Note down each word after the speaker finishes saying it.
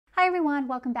everyone,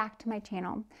 welcome back to my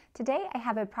channel. Today I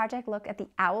have a project look at the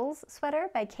Owls sweater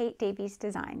by Kate Davies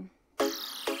Design.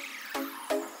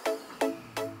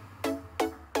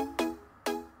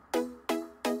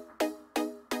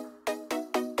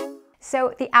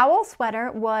 So the owl sweater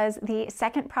was the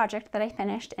second project that I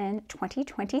finished in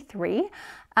 2023.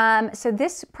 So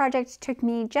this project took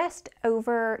me just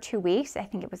over 2 weeks. I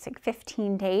think it was like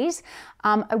 15 days.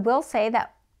 I will say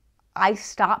that I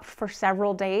stopped for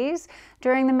several days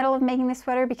during the middle of making the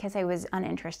sweater because I was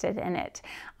uninterested in it.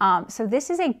 So this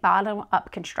is a bottom-up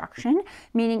construction,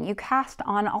 meaning you cast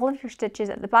on all of your stitches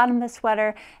at the bottom of the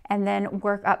sweater and then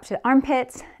work up to the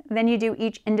armpits. Then you do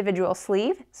each individual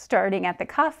sleeve, starting at the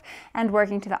cuff and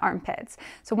working to the armpits.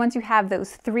 So once you have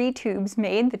those 3 tubes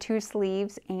made, the 2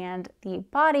 sleeves and the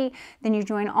body, then you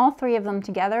join all 3 of them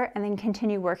together and then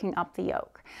continue working up the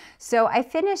yoke. So I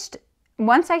finished.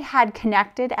 Once I had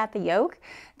connected at the yoke,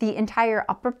 the entire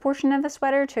upper portion of the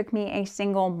sweater took me a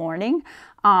single morning.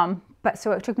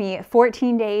 So it took me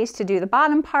 14 days to do the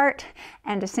bottom part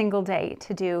and a single day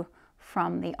to do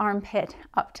from the armpit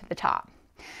up to the top.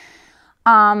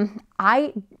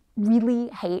 I really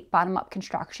hate bottom-up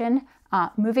construction.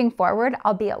 Moving forward,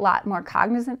 I'll be a lot more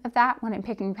cognizant of that when I'm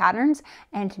picking patterns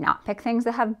and not pick things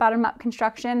that have bottom-up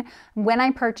construction. When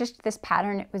I purchased this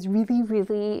pattern, it was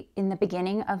really in the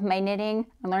beginning of my knitting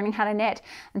and learning how to knit.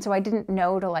 And so I didn't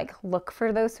know to look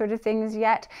for those sort of things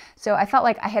yet. So I felt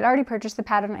like I had already purchased the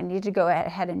pattern. I needed to go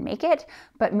ahead and make it.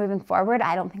 But moving forward,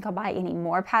 I don't think I'll buy any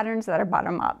more patterns that are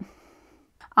bottom-up.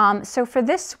 So for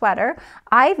this sweater,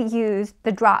 I've used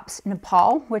the Drops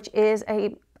Nepal, which is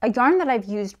a yarn that I've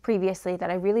used previously that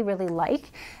I really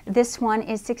like. This one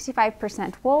is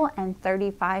 65% wool and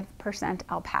 35%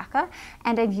 alpaca,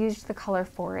 and I've used the color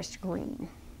Forest Green.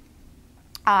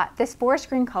 This forest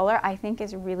green color I think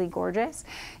is really gorgeous.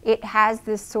 It has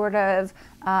this sort of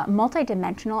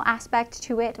multi-dimensional aspect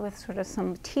to it with sort of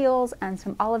some teals and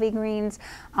some olivey greens.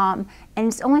 And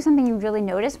it's only something you really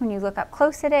notice when you look up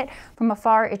close at it. From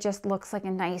afar, it just looks like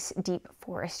a nice deep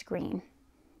forest green.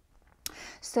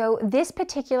 So this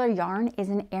particular yarn is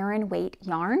an Aran weight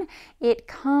yarn. It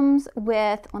comes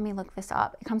with, let me look this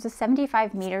up, it comes with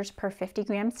 75 meters per 50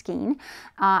 gram skein.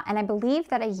 And I believe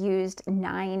that I used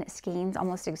 9 skeins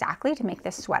almost exactly to make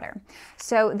this sweater.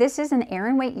 So this is an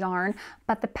Aran weight yarn,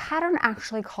 but the pattern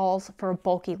actually calls for a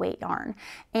bulky weight yarn.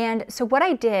 And so what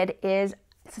I did is,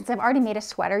 since I've already made a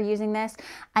sweater using this,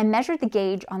 I measured the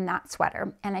gauge on that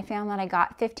sweater and I found that I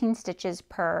got 15 stitches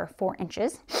per 4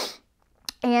 inches.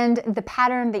 And the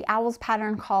pattern, the Owls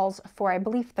pattern, calls for, I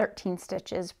believe, 13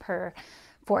 stitches per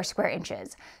 4 square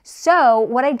inches. So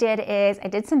what I did is I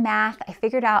did some math. I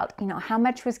figured out, how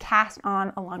much was cast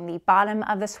on along the bottom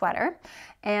of the sweater,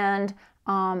 and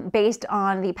based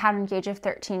on the pattern gauge of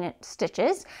 13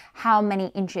 stitches, how many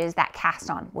inches that cast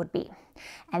on would be.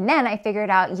 And then I figured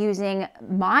out, using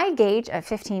my gauge of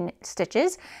 15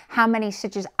 stitches, how many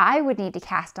stitches I would need to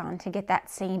cast on to get that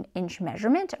same inch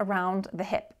measurement around the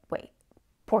hip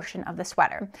portion of the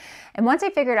sweater. And once I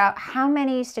figured out how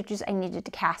many stitches I needed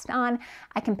to cast on,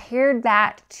 I compared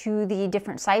that to the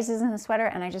different sizes in the sweater,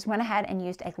 and I just went ahead and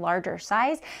used a larger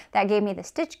size. That gave me the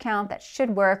stitch count that should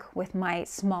work with my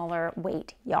smaller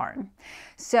weight yarn.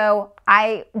 So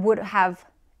I would have,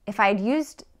 if I had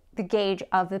used the gauge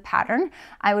of the pattern,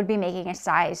 I would be making a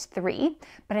size 3,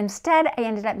 but instead I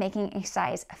ended up making a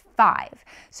size 5.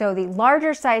 So the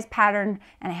larger size pattern,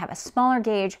 and I have a smaller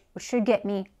gauge, which should get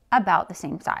me about the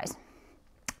same size.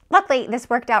 Luckily, this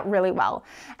worked out really well.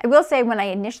 I will say, when I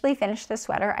initially finished the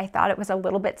sweater, I thought it was a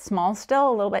little bit small still,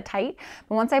 a little bit tight,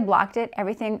 but once I blocked it,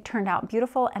 everything turned out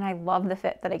beautiful, and I love the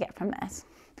fit that I get from this.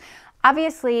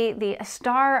 Obviously, the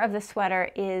star of the sweater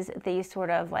is the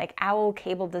sort of owl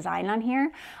cable design on here.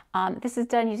 This is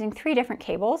done using 3 different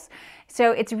cables.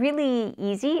 So it's really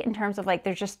easy in terms of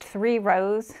there's just 3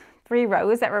 rows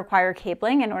that require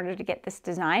cabling in order to get this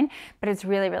design, but it's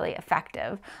really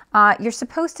effective. You're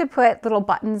supposed to put little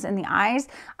buttons in the eyes.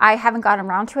 I haven't gotten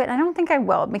around to it, and I don't think I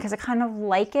will, because I kind of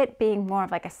like it being more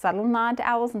of a subtle nod to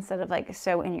owls instead of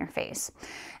so in your face.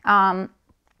 When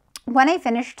I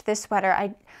finished this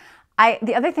sweater,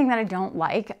 the other thing that I don't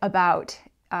like about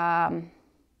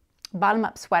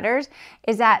bottom-up sweaters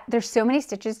is that there's so many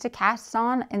stitches to cast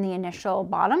on in the initial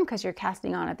bottom, because you're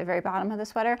casting on at the very bottom of the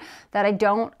sweater, that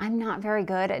I'm not very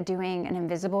good at doing an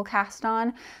invisible cast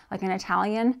on like an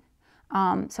Italian.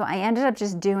 So I ended up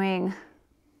just doing,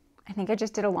 I think I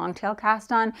just did a long tail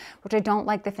cast on, which I don't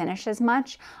like the finish as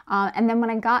much. And then when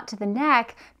I got to the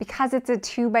neck, because it's a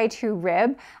 2x2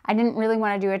 rib, I didn't really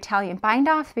want to do Italian bind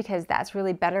off, because that's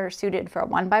really better suited for a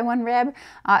 1x1 rib.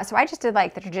 So I just did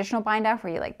the traditional bind off,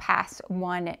 where you pass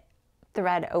one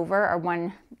thread over, or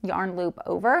one yarn loop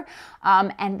over,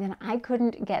 and then I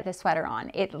couldn't get the sweater on.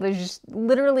 It was just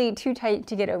literally too tight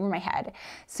to get over my head.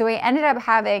 So I ended up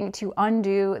having to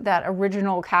undo that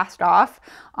original cast off,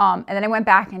 and then I went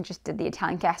back and just did the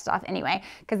Italian cast off anyway,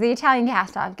 because the Italian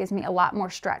cast off gives me a lot more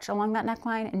stretch along that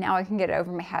neckline, and now I can get it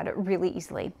over my head really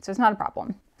easily, so it's not a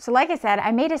problem. So like I said,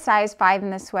 I made a size 5 in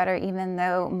this sweater, even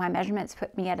though my measurements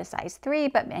put me at a size 3,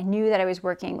 but I knew that I was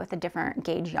working with a different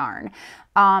gauge yarn.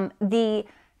 The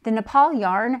Nepal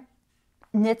yarn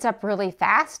knits up really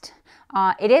fast.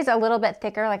 It is a little bit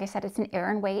thicker. Like I said, it's an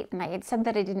Aran weight, and I had said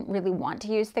that I didn't really want to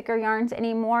use thicker yarns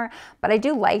anymore, but I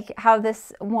do like how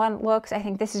this one looks. I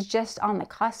think this is just on the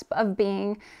cusp of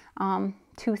being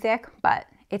too thick, but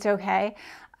it's okay.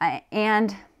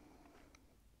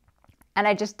 And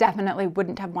I just definitely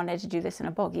wouldn't have wanted to do this in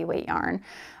a bulky weight yarn.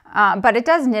 But it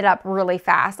does knit up really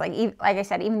fast. Like I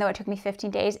said, even though it took me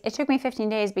 15 days, it took me 15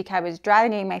 days because I was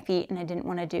dragging my feet and I didn't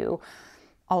want to do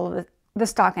all of the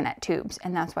stockinette tubes,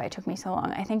 and that's why it took me so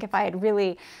long. I think if I had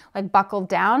really buckled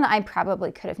down, I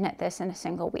probably could have knit this in a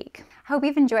single week. I hope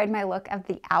you've enjoyed my look of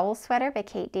the owl sweater by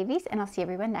Kate Davies, and I'll see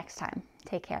everyone next time.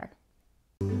 Take care.